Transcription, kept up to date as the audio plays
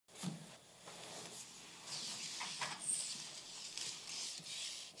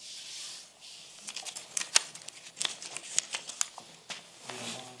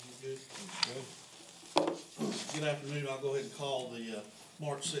good afternoon. I'll go ahead and call the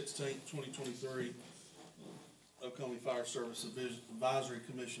March 16th, 2023 Oconee Fire Service Advisory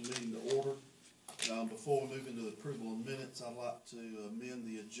Commission meeting to order. Before we move into the approval of minutes, I'd like to amend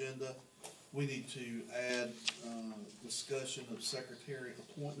the agenda. We need to add discussion of secretary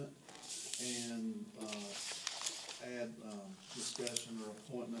appointment and add discussion or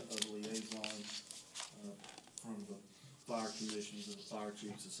appointment of liaison from the fire commissions of the Fire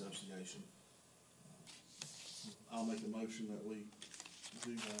Chiefs Association. I'll make a motion that we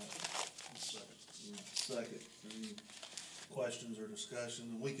do that. Second. Any questions or discussion?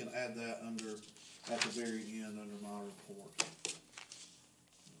 And we can add that at the very end under my report.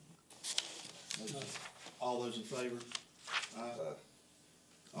 All those in favor? Aye.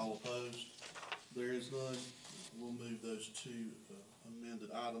 All opposed? There is none. We'll move those two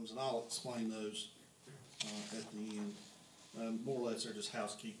amended items, and I'll explain those at the end. More or less, they're just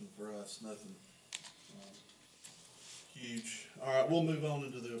housekeeping for us. Nothing huge. All right, we'll move on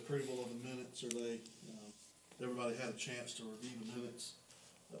into the approval of the minutes. Everybody had a chance to review the minutes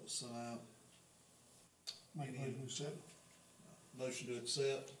that was sent out? Make a motion to accept. Motion to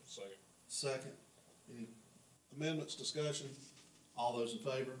accept. Second. Any amendments, discussion? All those in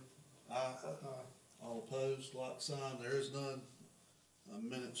favor? Aye. Aye. All opposed, like sign. There is none.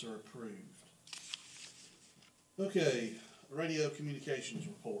 Minutes are approved. Okay, radio communications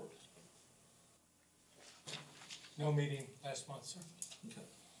report. No meeting last month, sir. Okay.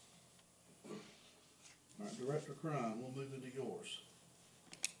 All right, Director Crime, we'll move into yours.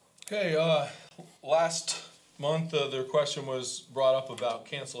 Okay, last month the question was brought up about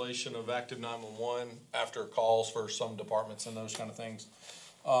cancellation of active 911 after calls for some departments and those kind of things.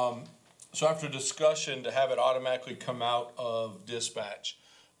 So after discussion, to have it automatically come out of dispatch,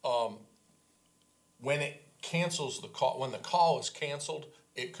 when it cancels the call, when the call is canceled,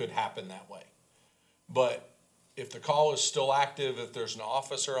 it could happen that way. But if the call is still active, if there's an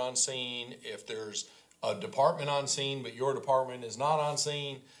officer on scene, if there's a department on scene, but your department is not on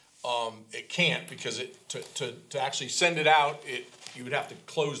scene, it can't, because to actually send it out, you would have to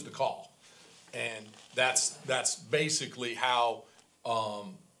close the call. And that's basically how,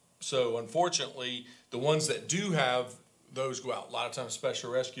 so unfortunately, the ones that do have those go out. A lot of times Special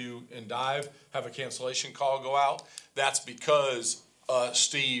Rescue and Dive have a cancellation call go out. That's because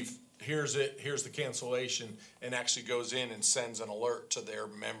Steve hears the cancellation and actually goes in and sends an alert to their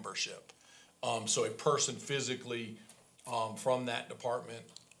membership. So a person physically from that department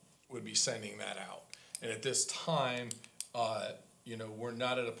would be sending that out. And at this time, we're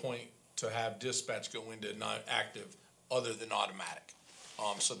not at a point to have dispatch go into not active other than automatic.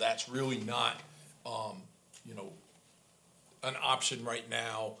 So that's really not, an option right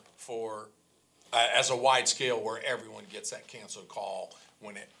now for as a wide scale where everyone gets that canceled call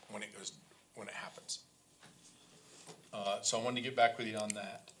when it happens. So I wanted to get back with you on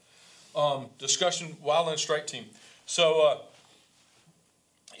that. Discussion, Wildland Strike Team. So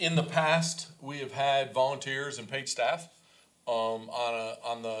in the past, we have had volunteers and paid staff on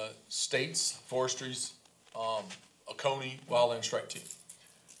the state's forestry's Oconee Wildland Strike Team.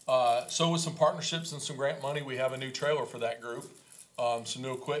 So with some partnerships and some grant money, we have a new trailer for that group, some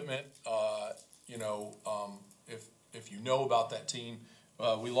new equipment. If you know about that team,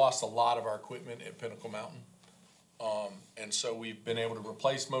 we lost a lot of our equipment at Pinnacle Mountain. And so we've been able to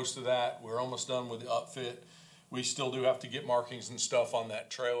replace most of that. We're almost done with the upfit. We still do have to get markings and stuff on that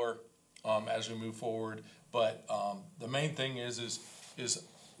trailer as we move forward. But the main thing is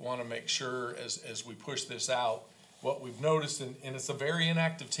want to make sure as we push this out, what we've noticed, and it's a very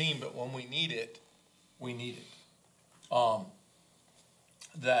inactive team, but when we need it, we need it.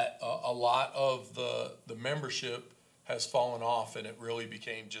 That a lot of the membership has fallen off, and it really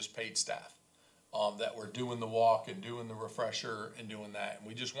became just paid staff that were doing the walk and doing the refresher and doing that. And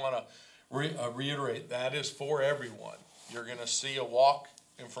we just want to reiterate that is for everyone. You're going to see a walk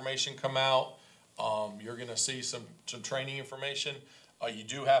information come out. You're going to see some training information. You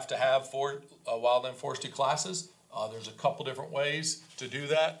do have to have wildland forestry classes. There's a couple different ways to do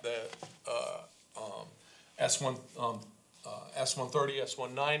that. The S130,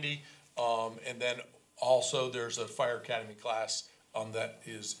 S190, and then also there's a fire academy class that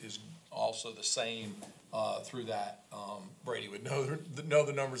is also the same through that. Brady would know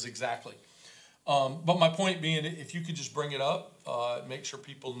the numbers exactly. But my point being, if you could just bring it up, make sure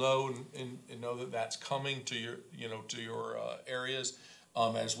people know and know that that's coming to your areas.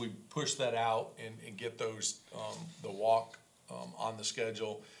 As we push that out and get those, the walk on the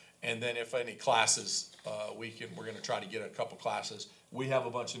schedule. And then if any classes, we're going to try to get a couple classes. We have a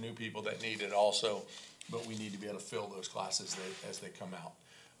bunch of new people that need it also, but we need to be able to fill those classes as they come out.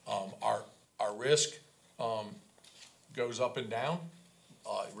 Our risk goes up and down.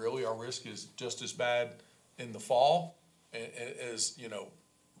 Really, our risk is just as bad in the fall as, you know,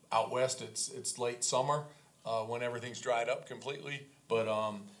 out west, it's late summer, when everything's dried up completely. But,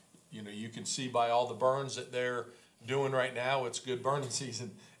 you know, you can see by all the burns that they're doing right now, it's good burning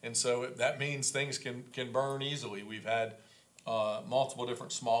season. And so that means things can burn easily. We've had, multiple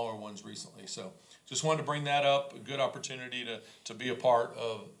different smaller ones recently. So just wanted to bring that up, a good opportunity to be a part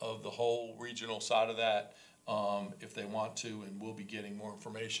of the whole regional side of that, if they want to, and we'll be getting more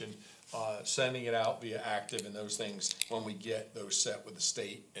information, sending it out via Active and those things when we get those set with the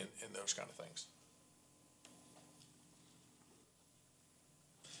state and those kind of things.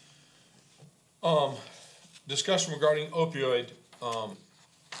 Discussion regarding opioid,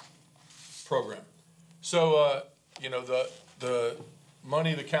 program. So, you know, the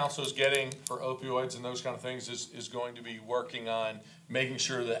money the council is getting for opioids and those kind of things is going to be working on making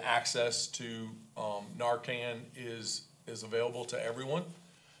sure that access to, Narcan is available to everyone.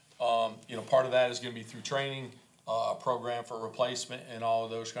 You know, part of that is gonna be through training, a program for replacement and all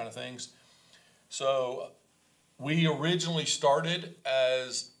of those kind of things. So we originally started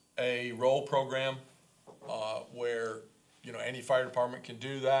as a role program, where, you know, any fire department can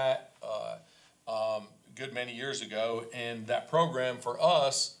do that, good many years ago. And that program for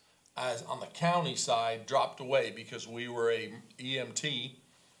us, as on the county side, dropped away because we were a EMT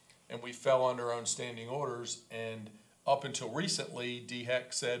and we fell under our own standing orders. And up until recently,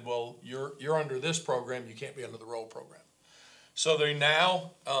 DHEC said, well, you're under this program, you can't be under the role program. So they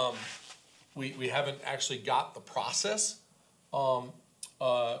now, we haven't actually got the process.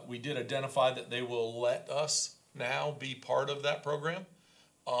 We did identify that they will let us now be part of that program.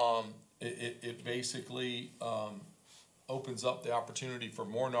 It basically opens up the opportunity for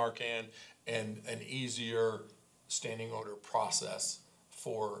more Narcan and an easier standing order process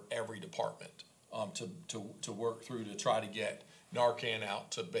for every department to work through to try to get Narcan out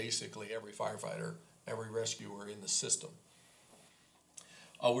to basically every firefighter, every rescuer in the system.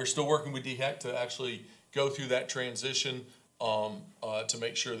 We're still working with DHEC to actually go through that transition to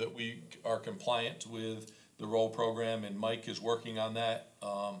make sure that we are compliant with the role program, and Mike is working on that.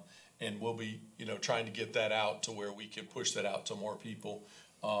 And we'll be, you know, trying to get that out to where we can push that out to more people,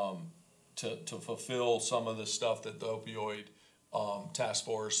 to fulfill some of the stuff that the opioid task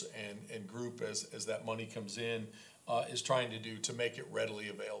force and group, as that money comes in, is trying to do to make it readily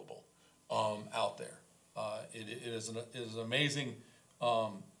available out there. It is an amazing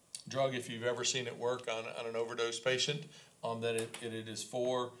drug if you've ever seen it work on an overdose patient, that it is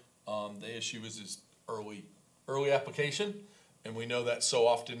for. The issue is early application. And we know that so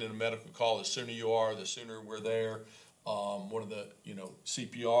often in a medical call, the sooner you are, the sooner we're there. One of the, you know,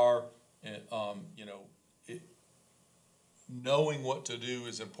 CPR, and, you know, knowing what to do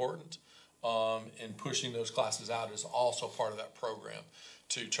is important. And pushing those classes out is also part of that program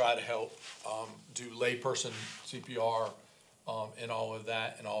to try to help do layperson CPR and all of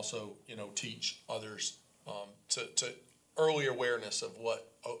that, and also, you know, teach others to early awareness of what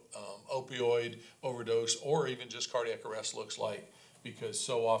opioid overdose or even just cardiac arrest looks like, because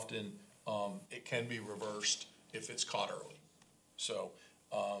so often it can be reversed if it's caught early. So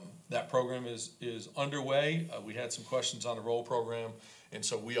that program is underway. We had some questions on the role program, and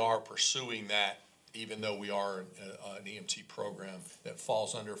so we are pursuing that, even though we are an EMT program that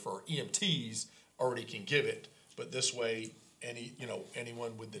falls under, for EMTs already can give it, but this way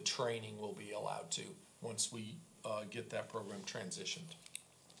anyone with the training will be allowed to once we get that program transitioned.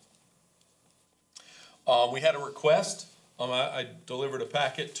 We had a request. I delivered a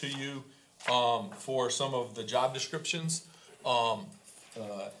packet to you for some of the job descriptions. A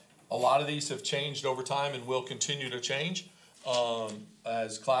lot of these have changed over time and will continue to change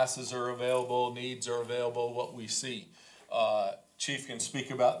as classes are available, needs are available, what we see. Chief can speak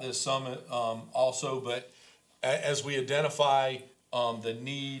about this some also, but as we identify the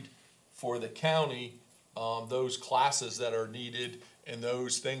need for the county, those classes that are needed and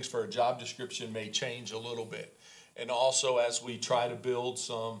those things for a job description may change a little bit. And also, as we try to build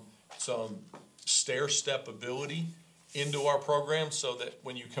some stair-step ability into our program, so that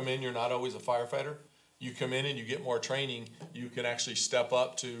when you come in, you're not always a firefighter. You come in and you get more training, you can actually step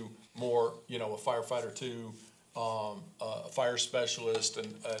up to more, a firefighter two, a fire specialist,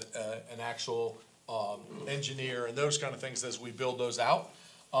 and an actual engineer, and those kind of things as we build those out.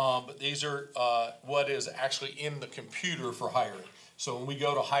 But these are what is actually in the computer for hiring. So when we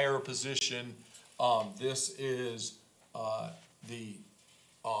go to hire a position, this is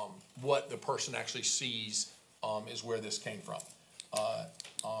what the person actually sees is where this came from.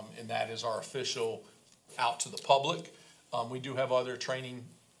 And that is our official out to the public. We do have other training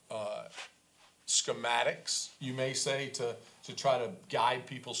schematics, you may say, to try to guide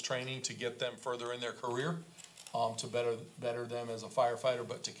people's training to get them further in their career, to better them as a firefighter,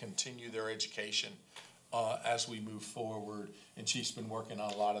 but to continue their education as we move forward. And Chief's been working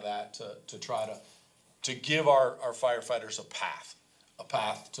on a lot of that to try to give our firefighters a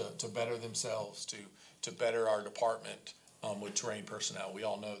path to better themselves, to better our department with trained personnel. We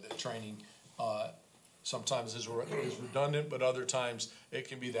all know that training sometimes is redundant, but other times it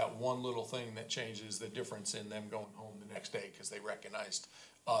can be that one little thing that changes the difference in them going home the next day because they recognized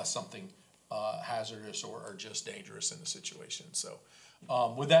something hazardous or just dangerous in the situation. So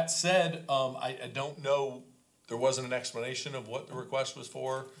with that said, I don't know, there wasn't an explanation of what the request was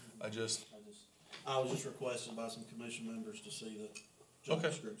for. I was just requested by some commission members to see the job Okay.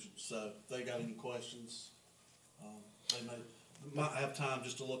 description. So if they got any questions, they might have time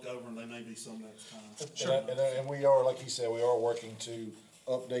just to look over, and they may be some next time. Sure. And we are, like he said, we are working to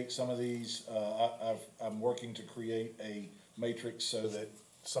update some of these. I'm working to create a matrix so that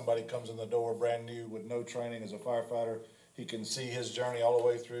somebody comes in the door brand new with no training as a firefighter. He can see his journey all the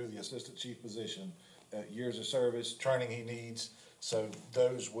way through the assistant chief position, years of service, training he needs. So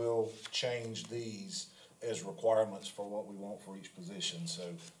those will change these as requirements for what we want for each position. So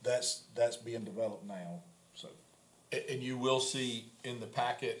that's being developed now, so. And you will see in the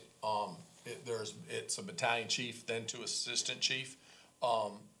packet, it's a battalion chief, then to assistant chief.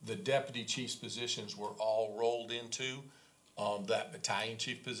 The deputy chief's positions were all rolled into that battalion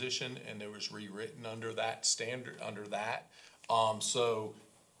chief position, and it was rewritten under that standard, under that. So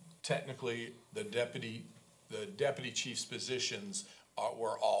technically, the deputy chief's positions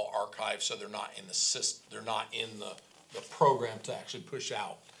were all archived, so they're not in the program to actually push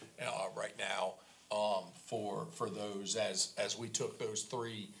out right now. For those as we took those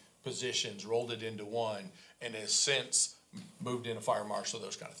three positions, rolled it into one, and has since moved into fire marshal,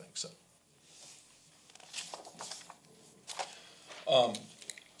 those kind of things, so.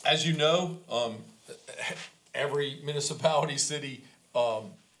 As you know, every municipality, city,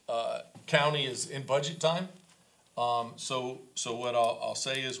 county is in budget time. So what I'll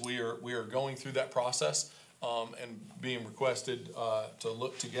say is we are going through that process, and being requested, to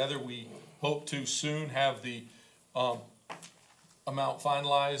look together. We hope to soon have the, amount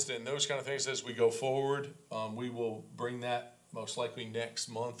finalized and those kind of things as we go forward. We will bring that most likely next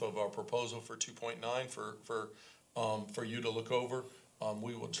month of our proposal for 2.9 for you to look over. I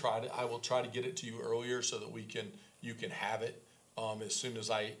will try to get it to you earlier so that you can have it, as soon as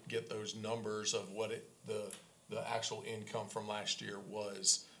I get those numbers of what the actual income from last year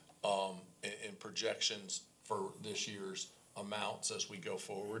was, in projections for this year's amounts as we go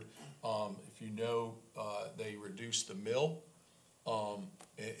forward. If you know, they reduced the mill,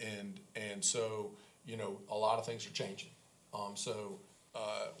 and so, you know, a lot of things are changing. So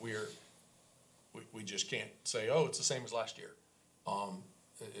we just can't say, oh, it's the same as last year.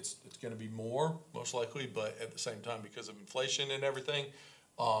 It's gonna be more, most likely, but at the same time, because of inflation and everything,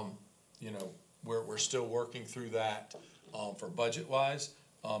 you know, we're still working through that, for budget wise,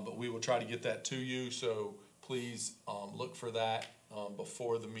 but we will try to get that to you, so please, look for that,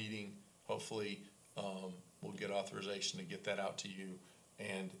 before the meeting. Hopefully, we'll get authorization to get that out to you,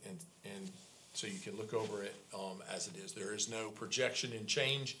 and so you can look over it, as it is. There is no projection in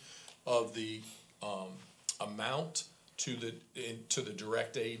change of the, amount to the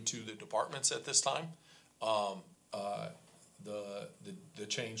direct aid to the departments at this time. The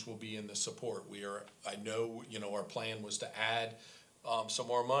change will be in the support. I know, you know, our plan was to add, some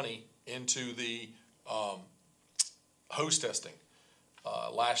more money into the, hose testing.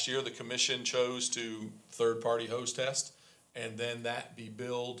 Last year, the commission chose to third-party hose test, and then that be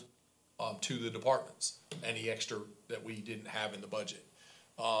billed, to the departments, any extra that we didn't have in the budget.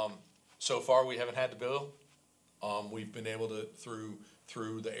 So far, we haven't had to bill. We've been able to,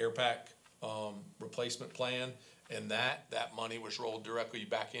 through the air pack, replacement plan, and that money was rolled directly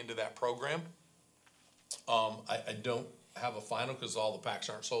back into that program. I don't have a final, cause all the packs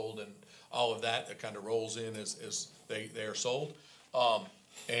aren't sold, and all of that kind of rolls in as they are sold.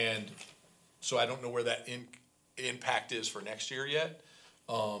 And so I don't know where that impact is for next year yet.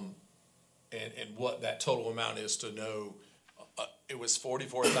 And what that total amount is to know, it was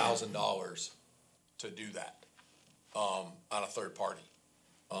 $44,000 to do that, on a third party,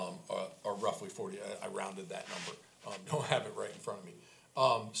 or roughly 40, I rounded that number, don't have it right in front of me.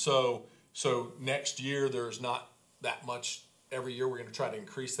 So next year, there's not that much, every year we're gonna try to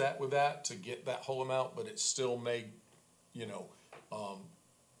increase that with that to get that whole amount, but it still may, you know,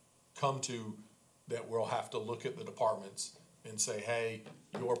 come to that we'll have to look at the departments and say, hey,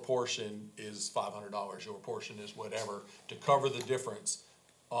 your portion is $500, your portion is whatever, to cover the difference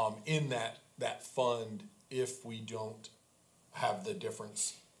in that fund if we don't have the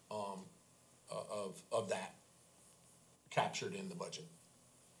difference, of that captured in the budget.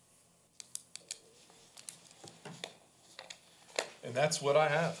 And that's what I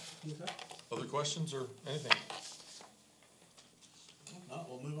have. Okay. Other questions or anything? All right,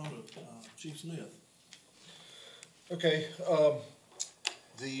 we'll move on to, Chief Smith. Okay,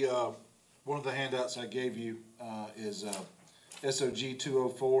 one of the handouts I gave you, is, SOG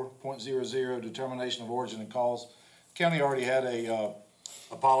 204.00, determination of origin and cause. County already had a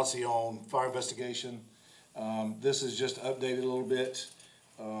policy on fire investigation. This is just updated a little bit,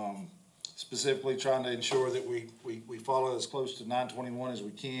 specifically trying to ensure that we follow as close to 921 as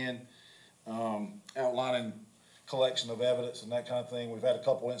we can, outlining collection of evidence and that kind of thing. We've had a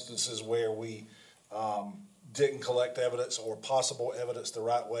couple instances where we, didn't collect evidence or possible evidence the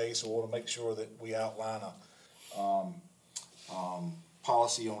right way, so we want to make sure that we outline a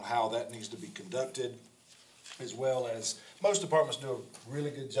policy on how that needs to be conducted, as well as most departments do a really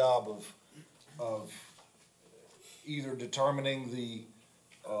good job of either determining the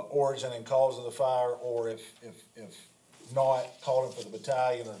origin and cause of the fire, or if not, calling for the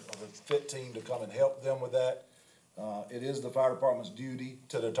battalion or the fit team to come and help them with that. It is the fire department's duty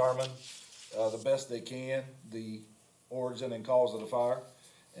to determine the best they can the origin and cause of the fire.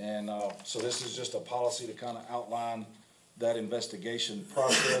 And so this is just a policy to kind of outline that investigation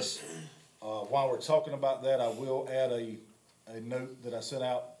process. While we're talking about that, I will add a note that I sent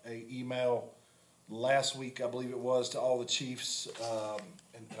out an email last week, I believe it was, to all the chiefs,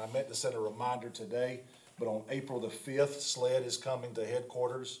 and I meant to send a reminder today, but on April the 5th, SLED is coming to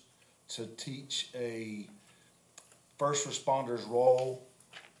headquarters to teach a first responders role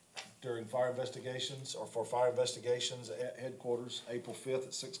during fire investigations, or for fire investigations at headquarters, April 5th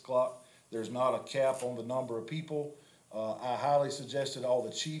at 6 o'clock. There's not a cap on the number of people. I highly suggested all the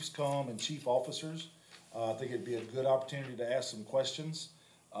chiefs come and chief officers. I think it'd be a good opportunity to ask some questions,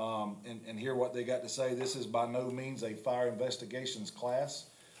 and hear what they got to say. This is by no means a fire investigations class,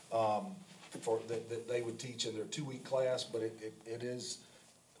 that they would teach in their 2-week class, but it is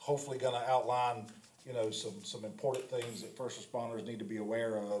hopefully gonna outline, you know, some important things that first responders need to be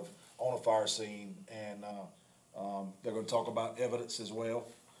aware of on a fire scene, and they're gonna talk about evidence as well.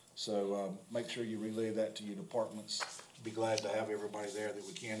 So make sure you relay that to your departments. Be glad to have everybody there that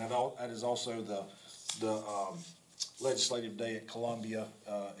we can. That is also the legislative day at Columbia,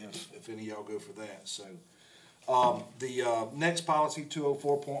 if any of y'all go for that. So the next policy,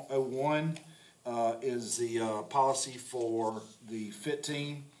 204.01, is the policy for the fit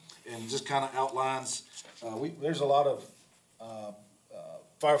team, and just kind of outlines. There's a lot of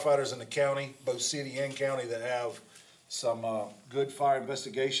firefighters in the county, both city and county, that have some good fire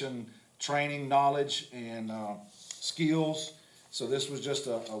investigation training, knowledge, and skills. So this was just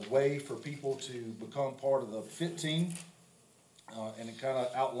a way for people to become part of the fit team, and it kind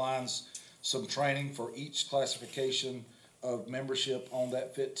of outlines some training for each classification of membership on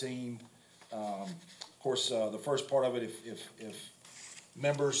that fit team. Of course, the first part of it, if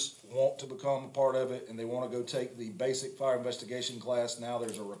members want to become a part of it and they want to go take the basic fire investigation class, now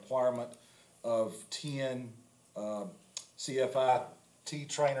there's a requirement of 10 CFIT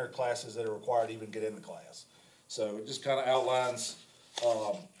trainer classes that are required to even get in the class. So it just kind of outlines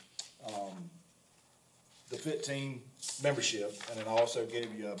the fit team membership, and then I also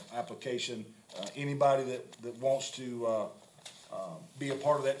gave you an application. Anybody that wants to be a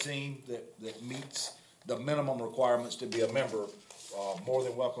part of that team that meets the minimum requirements to be a member, more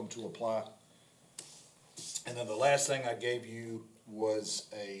than welcome to apply. And then the last thing I gave you was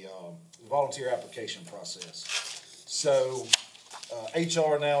a volunteer application process. So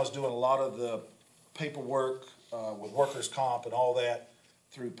HR now is doing a lot of the paperwork with workers' comp and all that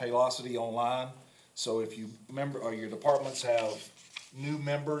through Paylocity online. So if you remember, or your departments have new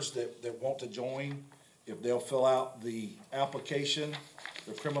members that want to join, if they'll fill out the application,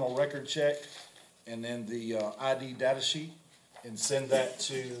 the criminal record check, and then the ID data sheet, and send that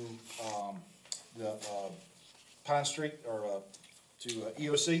to the Pine Street, or to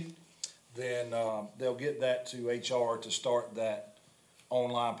EOC, then they'll get that to HR to start that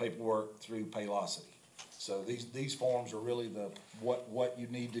online paperwork through Paylocity. So these forms are really what you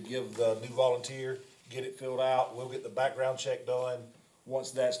need to give the new volunteer, get it filled out. We'll get the background check done. Once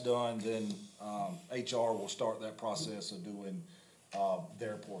that's done, then HR will start that process of doing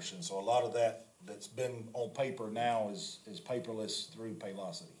their portion. So a lot of that's been on paper now is paperless through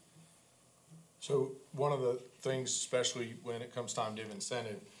Paylocity. So one of the things, especially when it comes time to give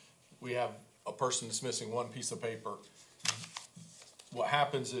incentive, we have a person that's missing one piece of paper. What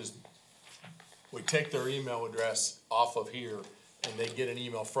happens is we take their email address off of here, and they get an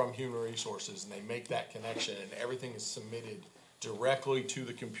email from Human Resources, and they make that connection, and everything is submitted directly to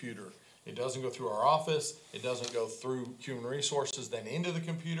the computer. It doesn't go through our office, it doesn't go through Human Resources, then into the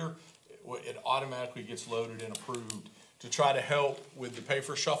computer. It automatically gets loaded and approved to try to help with the pay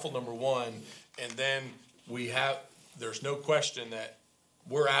for shuffle, number one. And then there's no question that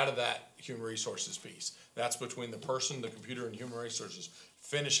we're out of that Human Resources piece. That's between the person, the computer, and Human Resources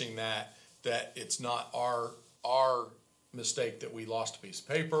finishing that it's not our mistake that we lost a piece of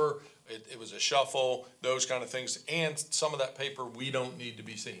paper, it was a shuffle, those kind of things, and some of that paper we don't need to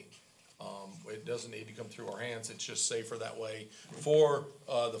be seeing. It doesn't need to come through our hands, it's just safer that way for,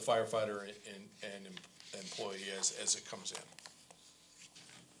 the firefighter and employee as it comes in.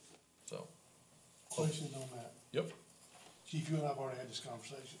 So, Questions on that? yep, Chief, you and I have already had this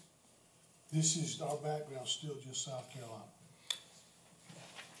conversation. This is, our background still just South Carolina.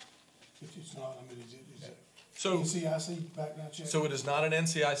 It's not, I mean, is it so. NCIC background check? So it is not an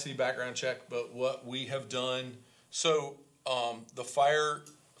NCIC background check, but what we have done, the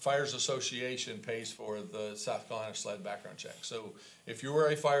Fires Association pays for the South Carolina SLED background check. So if you were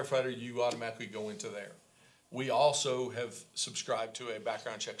a firefighter, you automatically go into there. We also have subscribed to a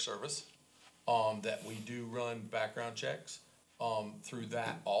background check service, that we do run background checks, through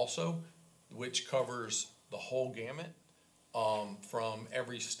that also, which covers the whole gamut, from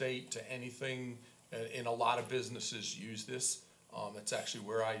every state to anything, and a lot of businesses use this. It's actually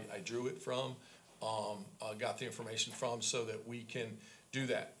where I drew it from, got the information from, so that we can do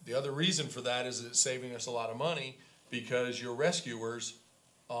that. The other reason for that is it's saving us a lot of money, because your rescuers,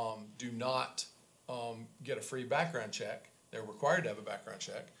 do not, get a free background check. They're required to have a background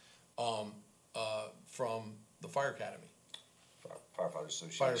check, from the Fire Academy. Firefighters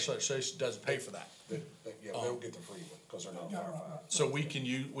Association. Fire Association doesn't pay for that. Yeah, they'll get the free one, because they're not Yeah, firefighters. So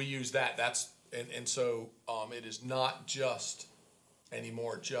we use that, so, it is not just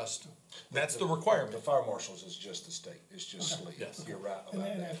anymore, that's the requirement. The fire marshals is just the state, it's just SLED. Yes. You're right And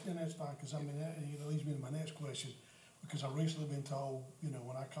about that, that. and that's fine, cause I mean, that, you know, leads me to my next question, because I've recently been told, you know,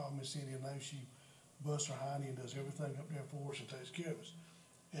 when I call Miss Cindy, I know she busts her hiney and does everything up there for us and takes care of us.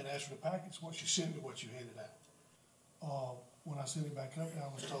 And as for the packets, what she sent me, what you handed out. When I sent it back up there,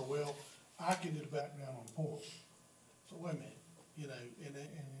 I was told, well, I can do the background on the portal. So wait a minute, you know, and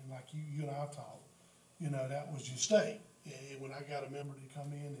like you and I talked, you know, that was your state. And when I got a member to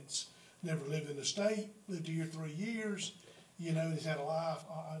come in that's never lived in the state, lived here 3 years, you know, has had a life,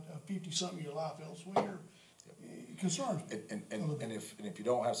 a 50-something year life elsewhere, it concerns me. And if you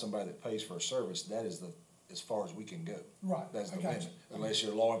don't have somebody that pays for a service, that is as far as we can go. Right, That's the I got limit, you. unless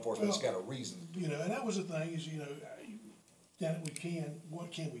you're law enforcement, that's Well, got a reason to do You it. know, and that was the thing is, you know, that we can,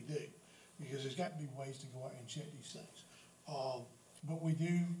 what can we do? Because there's got to be ways to go out and check these things. But we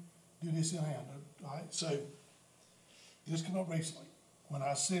do this in hand, all right? So this came up recently. When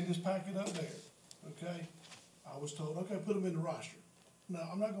I send this packet up there, okay, I was told, okay, put them in the roster. No,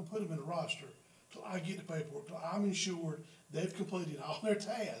 I'm not gonna put them in the roster till I get the paperwork, till I'm ensured they've completed all their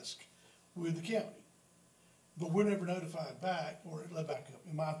tasks with the county. But we're never notified back, or let back up,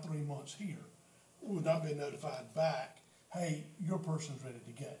 in my 3 months here, we've not been notified back, hey, your person's ready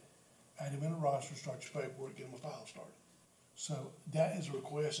to go. Add them in a roster, start your paperwork, get them a file started. So that is a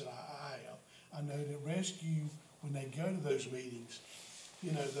request that I have. I know that rescue, when they go to those meetings,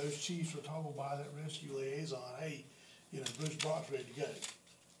 you know, those chiefs are told by that rescue liaison, hey, you know, Bruce Brock's ready to go.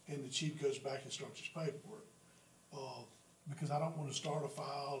 And the chief goes back and starts his paperwork. Because I don't wanna start a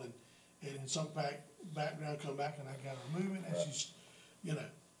file and in some background come back and I gotta remove it, that's just, you know,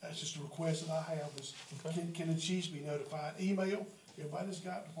 that's just a request that I have is, can the chiefs be notified? Email, everybody's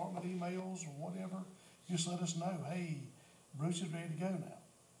got department emails or whatever, just let us know, hey, Bruce is ready to go now.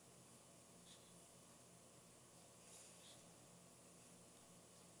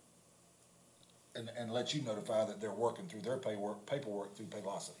 And let you notify that they're working through their paperwork through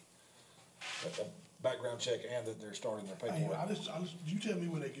Paylocity. A background check and that they're starting their Hey, paperwork. you tell me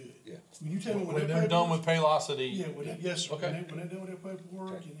when they're good. Yeah. When you tell me when When their they're done with paperwork- Paylocity. Yeah, yes, sir, Okay. when they're done with their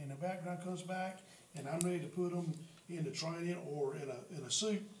paperwork Okay. and the background comes back and I'm ready to put them in the training or in a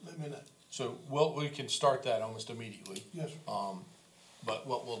suit, let me know. So we can start that almost immediately. Yes, sir. But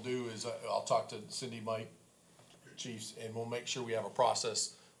what we'll do is I'll talk to Cindy, Mike, chiefs, and we'll make sure we have a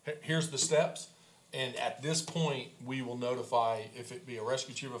process. Here's the steps, and at this point, we will notify, if it be a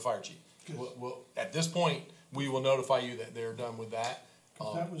rescue chief or fire chief. At this point, we will notify you that they're done with that.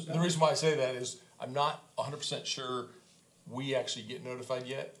 'Cause that was- The reason why I say that is I'm not 100% sure we actually get notified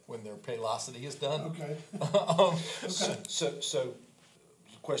yet when their Paylocity is done. Okay. So,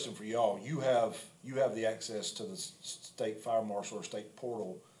 question for y'all, you have the access to the state fire marshal or state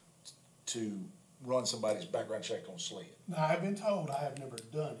portal to run somebody's background check on SLED. Now, I've been told, I have never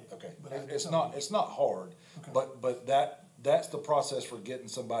done it. Okay, But I've been it's told. it's not hard, Okay. but that's the process for getting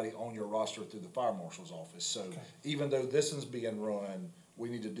somebody on your roster through the fire marshal's office. So Okay. even though this one's being run, we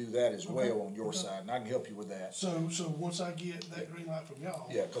need to do that as well Okay. on your Okay. side, and I can help you with that. So once I get that green light from y'all.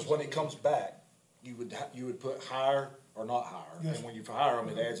 Yeah, cause when it comes back, you would put hire or not hire, Yes. and when you hire them,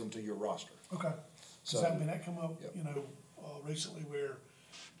 it adds them to your roster. Okay. So- So, I mean, that come up, Yep. you know, recently where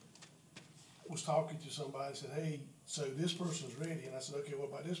was talking to somebody and said, hey, so this person's ready, and I said, okay, what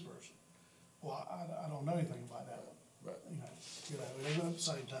about this person? Well, I don't know anything about that one. Right. You know, and they went at the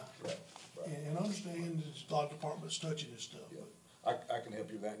same time. Right, right. And understand there's a lot of departments touching this stuff, Yeah, but I can help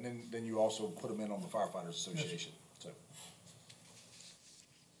you with that, and then you also put them in on the firefighters association, so.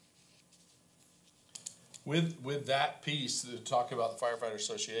 With that piece, to talk about the firefighter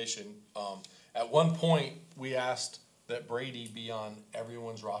association, at one point, we asked that Brady be on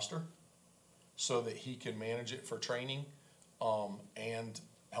everyone's roster so that he can manage it for training, and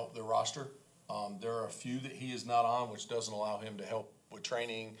help the roster. There are a few that he is not on, which doesn't allow him to help with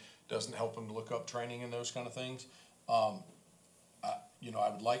training, doesn't help him to look up training and those kind of things. I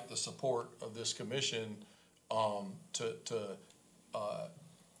would like the support of this commission, to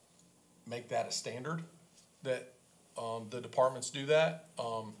make that a standard, that, the departments do that.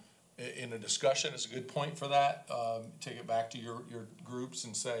 In a discussion, it's a good point for that. Take it back to your groups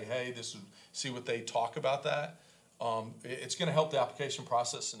and say, hey, see what they talk about that. It's gonna help the application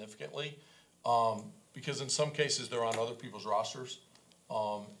process significantly, because in some cases, they're on other people's rosters.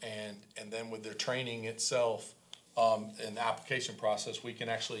 And then with their training itself, and the application process, we can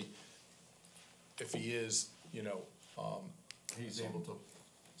actually, if he is, he's able to,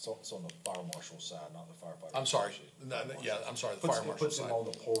 So it's on the fire marshal side, not the firefighter. I'm sorry, association. I'm sorry, the Puts, fire it marshal puts him side. on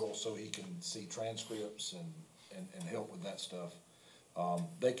the portal so he can see transcripts and help with that stuff.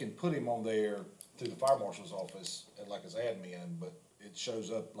 They can put him on there through the fire marshal's office, like as admin, but it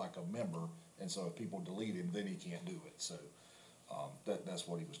shows up like a member, and so if people delete him, then he can't do it, so, that's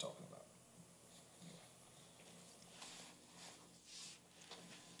what he was talking about.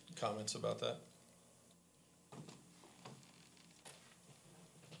 Comments about that?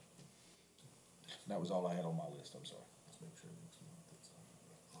 And that was all I had on my list, I'm sorry.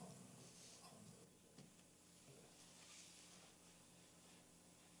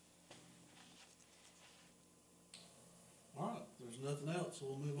 All right, if there's nothing else,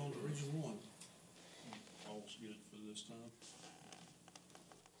 we'll move on to Region One. All's good for this time.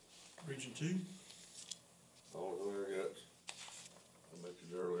 Region Two, All there got, I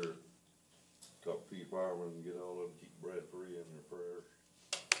mentioned earlier, talk to your firemen and get all of them, keep Brad free in their prayers.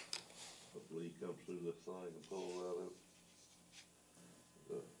 Hopefully he comes through this thing and pulls out of it.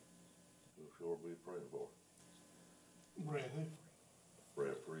 We'll sure be praying for him. Brad, who?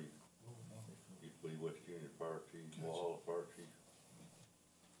 Brad Free, used to be West Junior Fire Chief, Walhalla Fire Chief.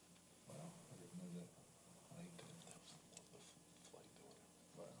 Wow, I didn't know that. I hate that.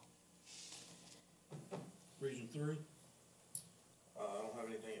 Wow. Region Three, I don't have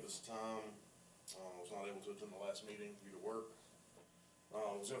anything at this time. I was not able to attend the last meeting due to work. I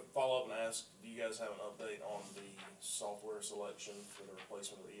was gonna follow up and ask, do you guys have an update on the software selection for the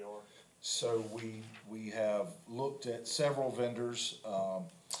replacement of the ER? So we have looked at several vendors,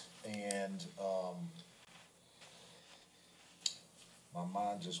 and, my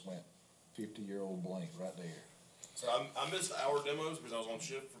mind just went 50-year-old blank right there. So I missed our demos because I was on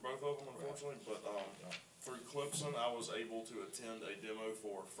shift for both of them, unfortunately, but, through Clemson, I was able to attend a demo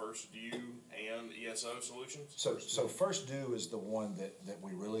for First View and ESO Solutions. So First Due is the one that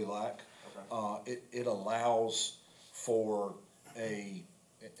we really like. Okay. It allows for and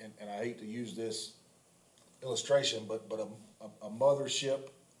I hate to use this illustration, but a mothership,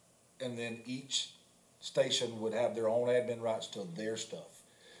 and then each station would have their own admin rights to their stuff.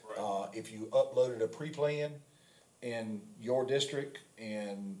 Right. If you uploaded a pre-plan in your district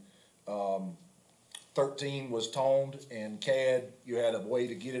and, 13 was toned and CAD, you had a way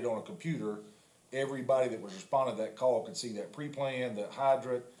to get it on a computer, everybody that was responding to that call could see that pre-plan, the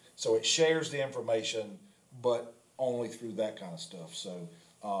hydrant, so it shares the information, but only through that kind of stuff, so,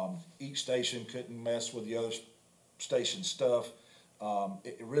 each station couldn't mess with the other station's stuff.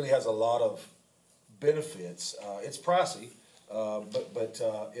 It really has a lot of benefits, it's pricey, but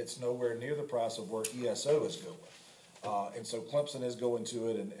it's nowhere near the price of where ESO is going. And so Clemson is going to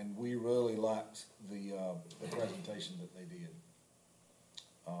it, and we really liked the presentation that they did.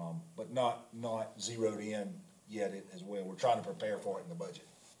 But not zeroed in yet as well. We're trying to prepare for it in the budget.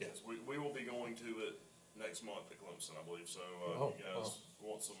 Yes, we will be going to it next month at Clemson, I believe, so, Oh, you guys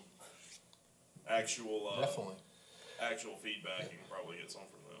want some actual, Definitely. actual feedback, you can probably get some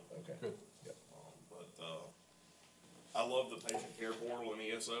from them. Okay. Good. Yep. I love the patient care portal in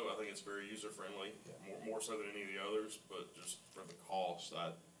ESO. I think it's very user-friendly, more so than any of the others, but just for the cost,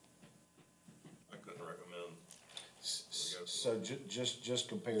 I couldn't recommend. So just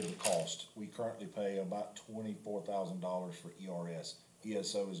compared to cost, we currently pay about $24,000 for ERS.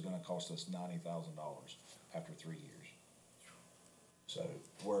 ESO is gonna cost us $90,000 after 3 years. So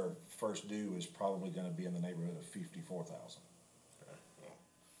where first due is probably gonna be in the neighborhood of 54,000.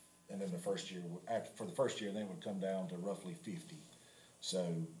 And then the first year, for the first year, then it would come down to roughly 50. So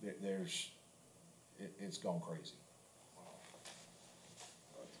it's gone crazy.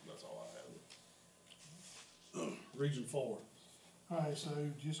 That's all I have. Region 4. Alright,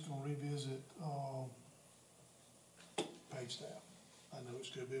 so just gonna revisit, paid staff. I know it's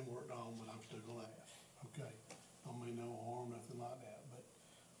still being worked on, but I'm still gonna ask, okay? Don't mean no harm, nothing like that, but,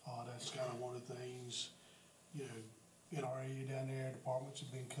 that's kinda one of the things, you know, in our area down there, departments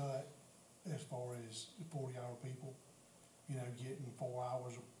have been cut as far as the 40-hour people, you know, getting 4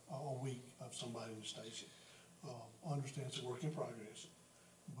 hours a week of somebody in the station. Understand it's a work in progress,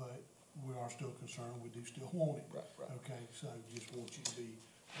 but we are still concerned, we do still want it. Right. Okay, so just want you to be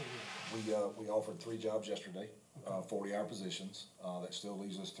aware. We offered 3 jobs yesterday, 40-hour positions. That still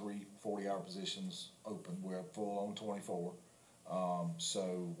leaves us 3 40-hour positions open. We're full on 24.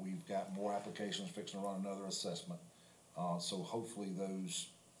 So we've got more applications fixing to run another assessment. So hopefully those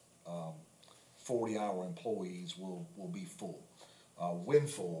 40-hour employees will be full. When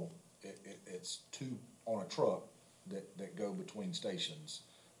full, it's 2 on a truck that go between stations.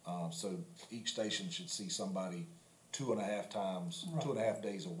 So each station should see somebody 2.5 times, Right. 2.5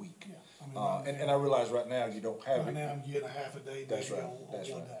 days a week. Yeah, I mean, right And now- I realize right now you don't have Right it. now, I'm getting a half a day, That's maybe right, on that's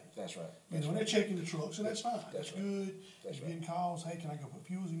one right, day. that's right. You know, and they're checking the trucks, and that's fine, That's that's right. good. That's You're right. getting calls, hey, can I go put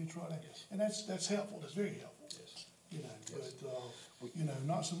fuels in your truck? Yes. And that's helpful, that's very helpful. Yes. You know, Yes. but, you know,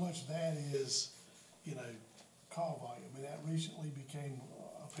 not so much that is, you know, call volume. I mean, that recently became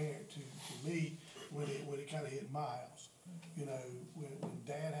apparent to me when it kinda hit my house. You know, when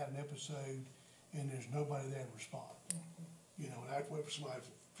Dad had an episode and there's nobody there to respond. You know, and I have to wait for somebody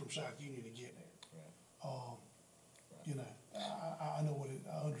from South Union to get there. Right. You know, I know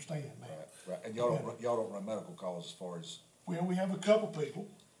I understand that. Right, and y'all don't run medical calls as far as, Well, we have a couple people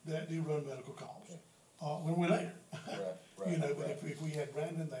that do run medical calls, when we're there. right, You know, but right. if we had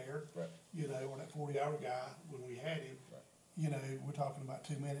Brandon there, Right. you know, or that 40-hour guy, when we had him, Right. you know, we're talking about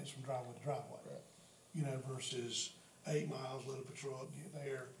 2 minutes from driveway to driveway. Right. You know, versus 8 miles, load up a truck, get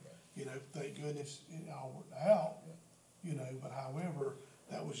there. You know, thank goodness it all worked out, you know, but however,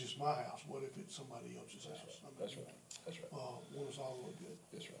 that was just my house. What if it's somebody else's house? I mean, That's right, that's right. Want us all to look good.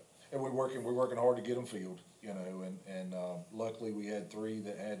 That's right. And we're working hard to get them filled, you know, and luckily we had 3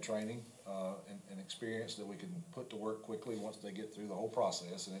 that had training, and experience that we can put to work quickly once they get through the whole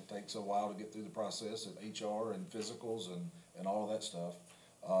process. And it takes a while to get through the process of HR and physicals and all of that stuff.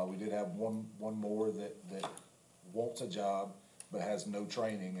 We did have one more that wants a job but has no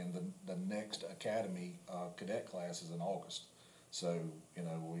training, and the next academy, cadet class is in August. So, you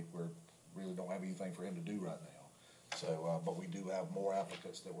know, we're really don't have anything for him to do right now. So, but we do have more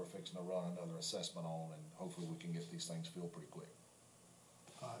applicants that we're fixing to run another assessment on, and hopefully we can get these things filled pretty quick.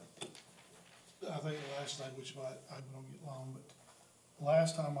 I think the last thing, which I don't get long, but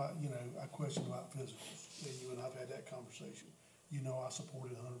last time I questioned about physicals, and you and I've had that conversation. You know, I support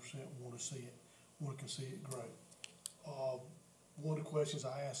it 100%, want to see it, want to see it grow. One of the questions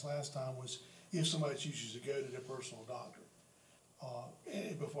I asked last time was if somebody chooses to go to their personal doctor.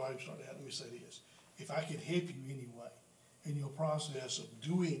 And before I start that, let me say this. If I can help you anyway in your process of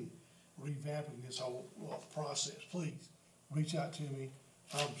revamping this whole process, please reach out to me.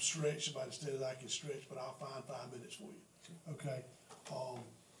 I'm stretched about the extent that I can stretch, but I'll find 5 minutes for you, okay?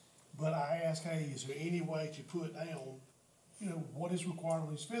 But I asked, hey, is there any way to put down, you know, what is required on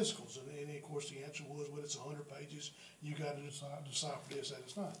these physicals? And of course, the answer was, well, it's 100 pages, you gotta decipher this, that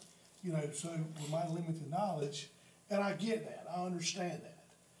it's not. You know, so with my limited knowledge, and I get that, I understand that.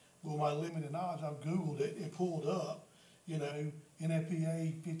 With my limited knowledge, I've Googled it and pulled up, you know,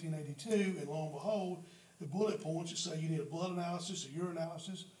 NFPA 1582, and lo and behold, the bullet points that say you need a blood analysis, a urine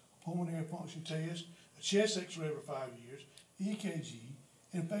analysis, a pulmonary function test, a chest x-ray every 5 years, EKG,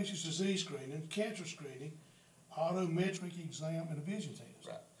 infectious disease screening, cancer screening, autometric exam, and a vision test.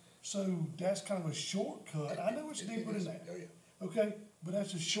 Right. So that's kind of a shortcut. I know it's deeper than that. Oh, yeah. Okay, but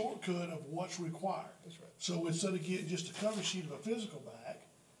that's a shortcut of what's required. That's right. So instead of getting just a cover sheet of a physical back,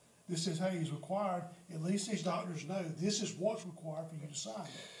 this says, hey, he's required, at least these doctors know this is what's required for you to sign it.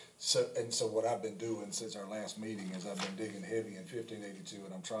 So what I've been doing since our last meeting is I've been digging heavy in 1582,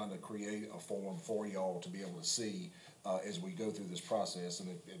 and I'm trying to create a form for y'all to be able to see, as we go through this process. And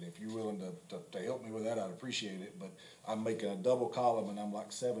if you're willing to help me with that, I'd appreciate it. But I'm making a double column, and I'm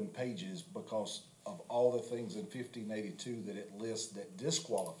like 7 pages because of all the things in 1582 that it lists that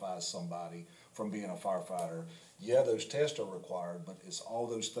disqualifies somebody from being a firefighter. Yeah, those tests are required, but it's all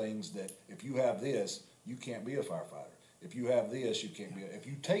those things that if you have this, you can't be a firefighter. If you have this, you can't be, if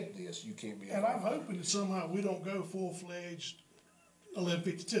you take this, you can't be a firefighter. And I'm hoping that somehow we don't go full-fledged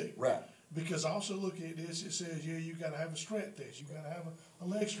 1152. Right. Because also looking at this, it says, yeah, you gotta have a strength test, you gotta have a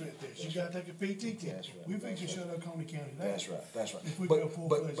leg strength test, you gotta take a PT test. That's right. We think we should Oconee County that. That's right, that's right. If we But- go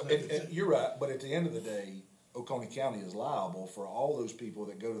full-fledged but 1152. you're right, but at the end of the day, Oconee County is liable for all those people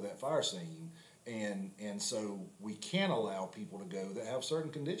that go to that fire scene. And so we can allow people to go that have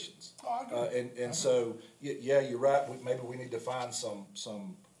certain conditions. Oh, I agree. And so, yeah, you're right, maybe we need to find somewhere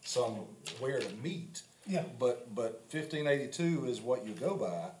to meet. Yeah. But 1582 is what you go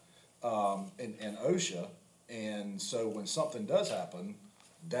by, in OSHA, and so when something does happen,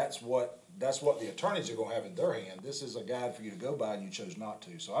 that's what the attorneys are gonna have in their hand. This is a guide for you to go by, and you chose not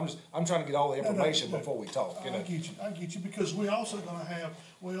to. So I'm trying to get all the information No. before we talk, you know? I get you, because we also gonna have,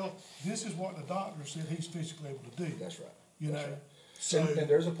 well, this is what the doctor said he's physically able to do. That's right. You That's know, right. so, And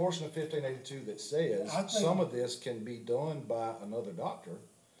there's a portion of 1582 that says I think- some of this can be done by another doctor,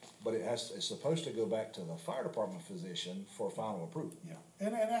 but it's supposed to go back to the fire department physician for final approval. yeah,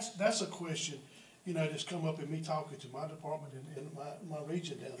 and that's a question, you know, that's come up in me talking to my department in my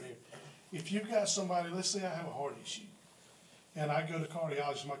region down there. If you've got somebody, let's say I have a heart issue, and I go to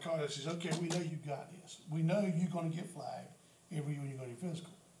cardiologist, my cardiologist says, okay, we know you got this. We know you're gonna get flagged every year when you go to your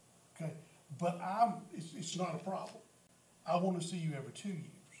physical, okay? But it's not a problem. I wanna see you every 2 years.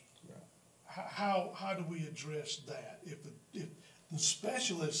 How do we address that? If the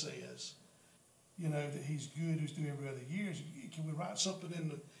specialist says, you know, that he's good, who's due every other year, can we write something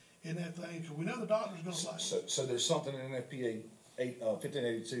in that thing? Cause we know the doctor's gonna say. So there's something in NFPA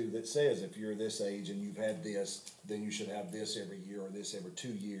 1582 that says if you're this age and you've had this, then you should have this every year or this every 2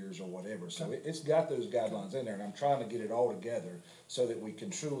 years or whatever. So it's got those guidelines in there, and I'm trying to get it all together so that we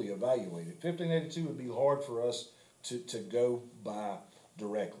can truly evaluate it. 1582 would be hard for us to go by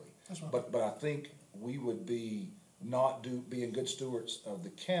directly. That's right. But I think we would be being good stewards of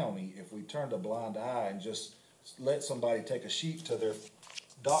the county if we turned a blind eye and just let somebody take a sheet to their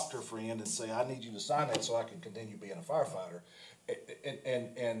doctor friend and say, I need you to sign that so I can continue being a firefighter.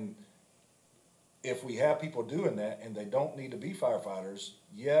 And if we have people doing that and they don't need to be firefighters,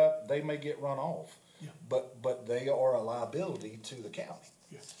 yeah, they may get run off. Yeah. But they are a liability to the county.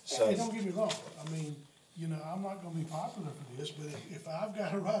 Yeah. So- And don't get me wrong, I mean, you know, I'm not gonna be popular for this, but if I've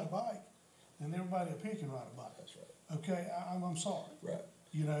gotta ride a bike, then everybody up here can ride a bike. That's right. Okay, I'm sorry. Right.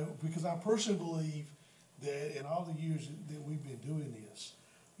 You know, because I personally believe that in all the years that we've been doing this,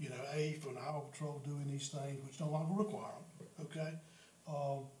 you know, from the Highway Patrol doing these things, which no longer require them, okay?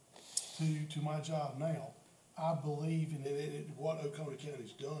 To my job now, I believe in what Oconee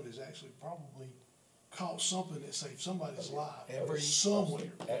County's done is actually probably caught something that saved somebody's life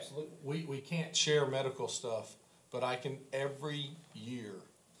somewhere. Absolutely. We can't share medical stuff, but every year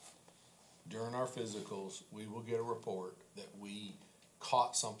during our physicals, we will get a report that we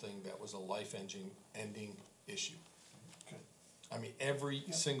caught something that was a life-ending issue. Okay. I mean, every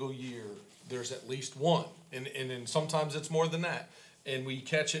single year, there's at least one, and then sometimes it's more than that. And we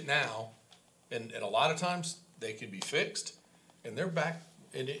catch it now, and a lot of times, they could be fixed, and they're back,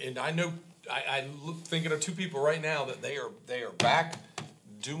 and I know, thinking of 2 people right now that they are back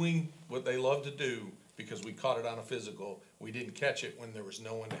doing what they love to do because we caught it on a physical. We didn't catch it when there was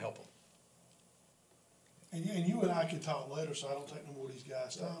no one to help them. And you and I can talk later, so I don't take no more of these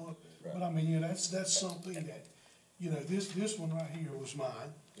guys' time. Right. But I mean, you know, that's something that, you know, this one right here was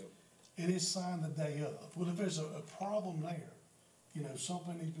mine. Yep. And it's signed the day of. Well, if there's a problem there, you know,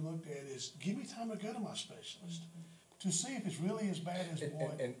 something needs to be looked at is, give me time to go to my specialist to see if it's really as bad as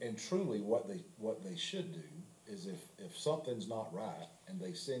what. And truly, what they should do is if something's not right and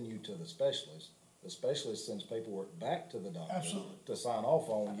they send you to the specialist sends paperwork back to the doctor. Absolutely. To sign off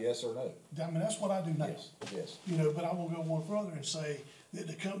on yes or no. I mean, that's what I do now. Yes. You know, but I will go one further and say that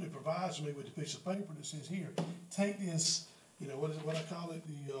the company provides me with a piece of paper that says, here, take this, you know, what I call it,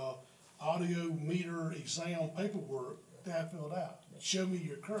 the audio meter exam paperwork that I filled out. Show me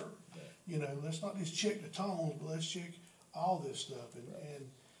your curve. You know, let's not just check the tones, but let's check all this stuff. And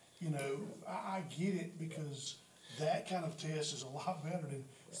you know, I get it, because that kind of test is a lot better than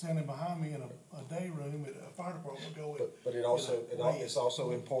standing behind me in a day room at a fire department going. But it's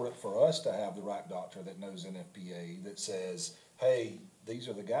also important for us to have the right doctor that knows NFPA, that says, hey, these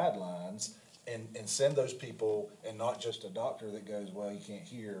are the guidelines, and send those people, and not just a doctor that goes, well, you can't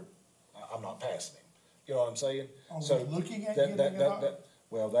hear, I'm not passing him. You know what I'm saying? Are we So looking at that- getting a doctor?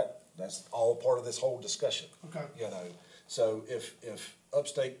 Well, that's all part of this whole discussion. Okay. You know, so if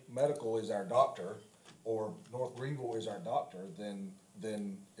Upstate Medical is our doctor, or North Greenville is our doctor, and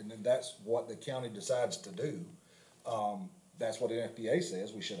then that's what the county decides to do. That's what the NFPA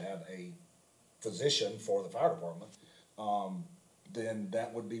says, we should have a physician for the fire department. Then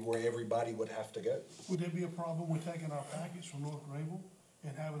that would be where everybody would have to go. Would there be a problem with taking our package from North Greenville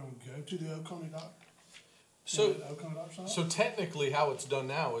and having them go to the Oconee doctor? So, The Oconee doctor's office? so technically how it's done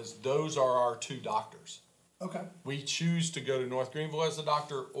now is those are our two doctors. Okay, We choose to go to North Greenville as a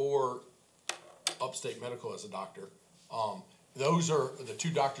doctor or Upstate Medical as a doctor. Those are the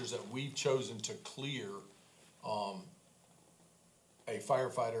two doctors that we've chosen to clear, a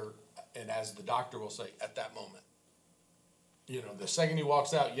firefighter, and as the doctor will say, at that moment. You know, the second he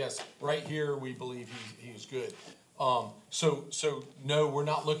walks out, yes, right here, we believe he's good. So no, we're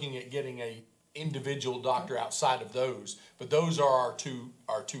not looking at getting a individual doctor outside of those, but those are our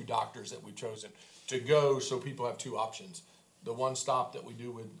two doctors that we've chosen to go, so people have two options. The one stop that we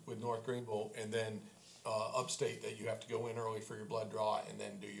do with North Greenville, and then, Upstate, that you have to go in early for your blood draw and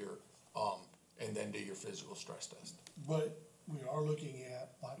then do your physical stress test. but we are looking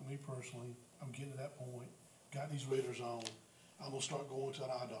at, like me personally, I'm getting to that point, got these readers on, I'm gonna start going to an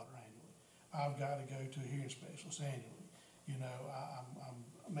eye doctor annually. I've gotta go to a hearing specialist annually, you know,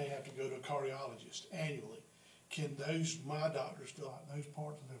 I may have to go to a cardiologist annually. Can my doctors fill out those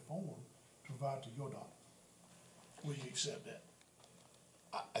parts of their form to provide to your doctor? Will you accept that?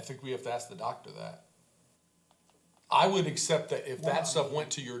 I think we have to ask the doctor that. I would accept that if Why? that stuff went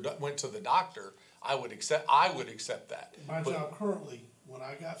to the doctor, I would accept that. My But- job currently, when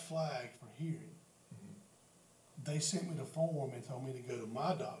I got flagged for hearing, they sent me the form and told me to go to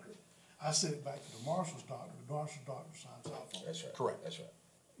my doctor. I sent it back to the marshal's doctor, the marshal's doctor signs off on it. That's right. Correct. That's right.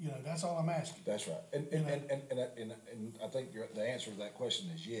 You know, that's all I'm asking. That's right. And I think the answer to that question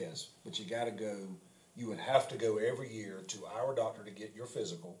is yes, but you would have to go every year to our doctor to get your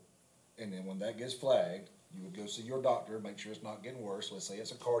physical. And then when that gets flagged, you would go see your doctor, make sure it's not getting worse. Let's say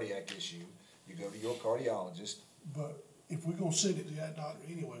it's a cardiac issue. You go to your cardiologist. But if we're gonna send it to that doctor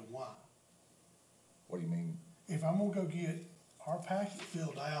anyway, why? What do you mean? If I'm gonna go get our packet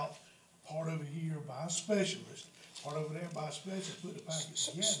filled out, part over here by a specialist, part over there by a specialist, put the packet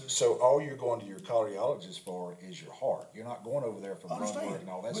together. So all you're going to your cardiologist for is your heart. You're not going over there for I blood work understand, and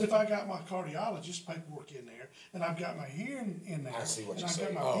all that but if stuff. I got my cardiologist paperwork in there, and I've got my hearing in there, I see what and you're I've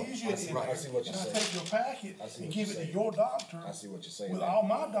saying. got my Oh, vision I see- in right, I there, see what you're and I saying. take your packet I see and what give you're it to saying. your doctor I see what you're saying with now. all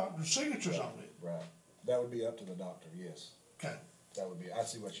my doctor's signatures on it. Right. That would be up to the doctor, yes. Okay, That would be, I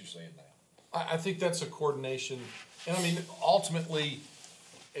see what you're saying now. I think that's a coordination, and I mean, ultimately,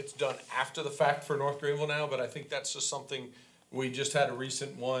 it's done after the fact for North Greenville now, but I think that's just something, we just had a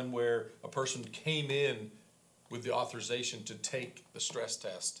recent one where a person came in with the authorization to take the stress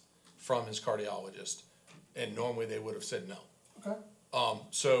test from his cardiologist, and normally they would have said no. okay.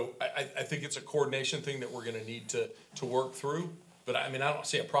 So I think it's a coordination thing that we're gonna need to work through, but I mean, I don't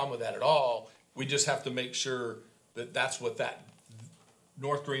see a problem with that at all. We just have to make sure that that's what that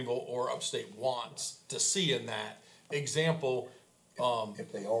North Greenville or Upstate wants to see in that example.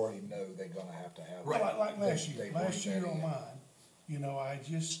 If they already know they're gonna have to have. Well, like last they year, bring last year that on in. mine, you know, I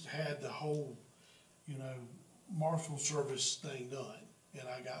just had the whole, you know, marshal service thing done, and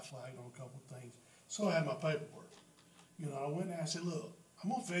I got flagged on a couple of things, so I had my paperwork. You know, I went and I said, look, I'm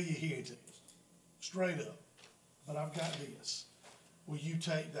gonna fail your hearing test, straight up, but I've got this. Will you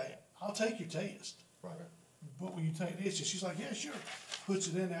take that? I'll take your test. Right. But will you take this? And she's like, yeah, sure. Puts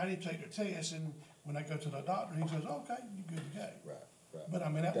it in there, I didn't take the test, and when I go to the doctor, he says, okay, you're good to go. Right, right. But I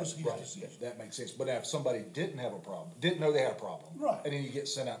mean, that was his Right, decision. That makes sense, but if somebody didn't have a problem, didn't know they had a problem. Right. And then you get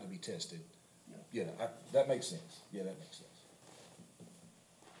sent out to be tested, Yeah. you know, that makes sense, yeah, that makes sense.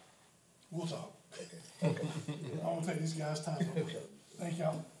 We'll talk. Okay. I won't take this guy's time. Thank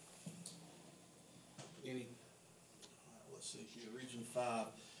y'all. Let's see here, Region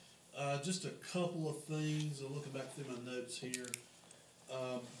 5. Just a couple of things, I'm looking back through my notes here.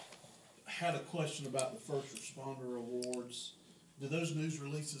 Had a question about the first responder awards. Do those news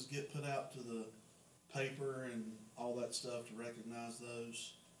releases get put out to the paper and all that stuff to recognize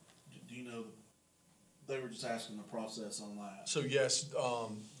those? Do you know, they were just asking the process on that. So yes,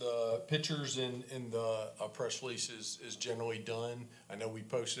 the pictures in the press release is generally done. I know we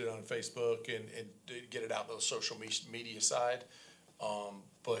posted it on Facebook and did get it out to the social media side.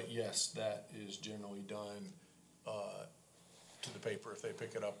 But yes, that is generally done, to the paper if they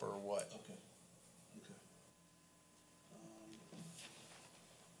pick it up or what. Okay, okay.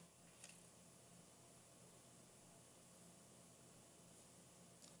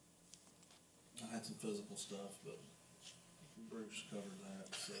 had some physical stuff, but Bruce covered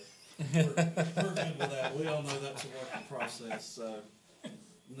that, so. We're good with that. We all know that's a working process, so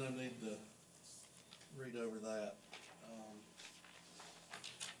no need to read over that.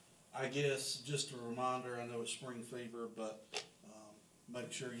 I guess just a reminder, I know it's spring fever, but,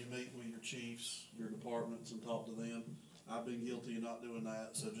 make sure you meet with your chiefs, your departments, and talk to them. I've been guilty of not doing that,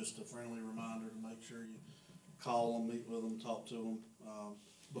 so just a friendly reminder to make sure you call them, meet with them, talk to them,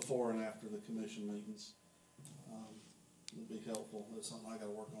 before and after the commission meetings. It'd be helpful. It's something I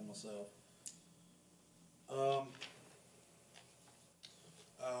gotta work on myself.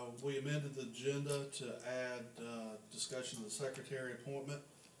 We amended the agenda to add, discussion of the secretary appointment.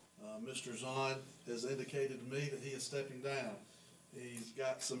 Mr. Zahn has indicated to me that he is stepping down. He's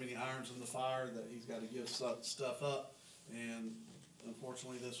got so many irons in the fire that he's gotta give stuff up, and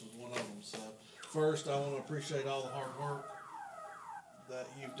unfortunately, this was one of them. So, first, I wanna appreciate all the hard work that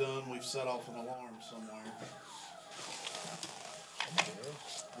you've done. We've set off an alarm somewhere.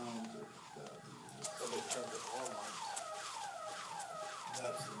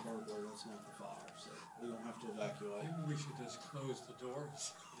 That's the burglar, that's not the fire, so we don't have to evacuate. Maybe we should just close the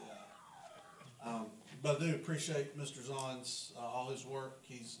doors. Yeah. But I do appreciate Mr. Zahn's, all his work,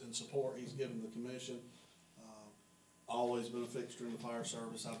 he's in support, he's given the commission. Always been a fixture in the fire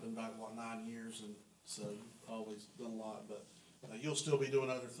service, I've been back, 9 years, and so always done a lot, but you'll still be doing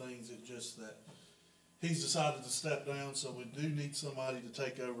other things, it's just that he's decided to step down, so we do need somebody to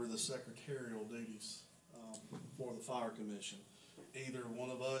take over the secretarial duties, for the fire commission. Either one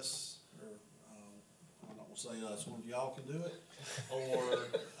of us, or, I'm not gonna say us, one of y'all can do it, or,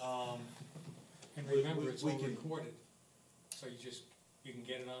 And We- remember, we- it's we all can- recorded, so you can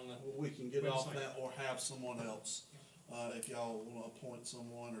get it on the, we can get off Website. that or have someone else. If y'all wanna appoint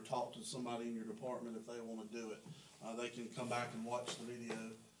someone or talk to somebody in your department, if they wanna do it, they can come back and watch the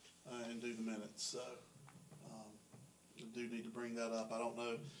video, and do the minutes, so. We do need to bring that up. I don't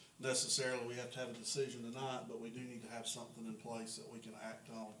know necessarily we have to have a decision tonight, but we do need to have something in place that we can act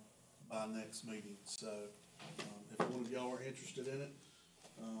on by next meeting. So, if one of y'all are interested in it,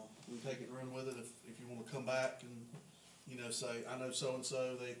 we can take it and run with it. If you wanna come back and, say, I know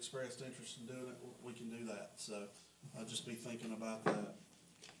so-and-so, they expressed interest in doing it, we can do that. So, I'll just be thinking about that.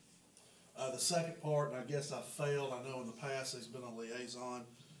 The second part, and I guess I failed, I know in the past there's been a liaison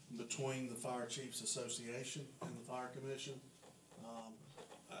between the Fire Chiefs Association and the Fire Commission.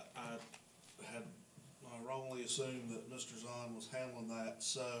 I had wrongly assumed that Mr. Zahn was handling that,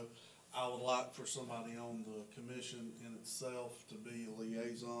 so I would like for somebody on the commission in itself to be a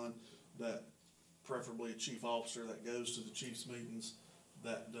liaison, that preferably a chief officer that goes to the chiefs' meetings,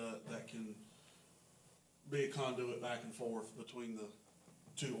 that can be a conduit back and forth between the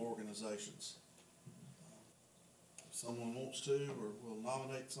two organizations. If someone wants to, or will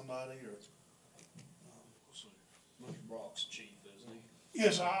nominate somebody, or, Mr. Brock's chief, isn't he?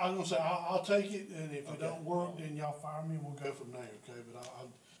 Yes, I was gonna say, I'll take it, and if it don't work, then y'all fire me, and we'll go from there, okay? But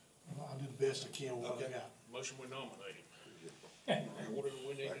I'll do the best I can with what I Okay. got. Motion we nominate him. Whatever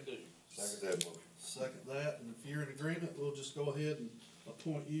we need to do. Second that motion. second that, and if you're in agreement, we'll just go ahead and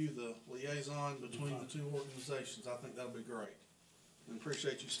appoint you the liaison between the two organizations. I think that'll be great. And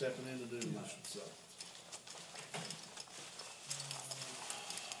appreciate you stepping in to do that, so.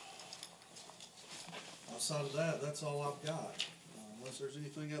 Outside of that, that's all I've got, unless there's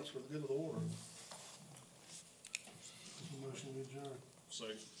anything else for the good of the order. Motion adjourned.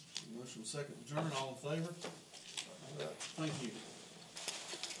 Second. Motion second adjourn, all in favor? Thank you.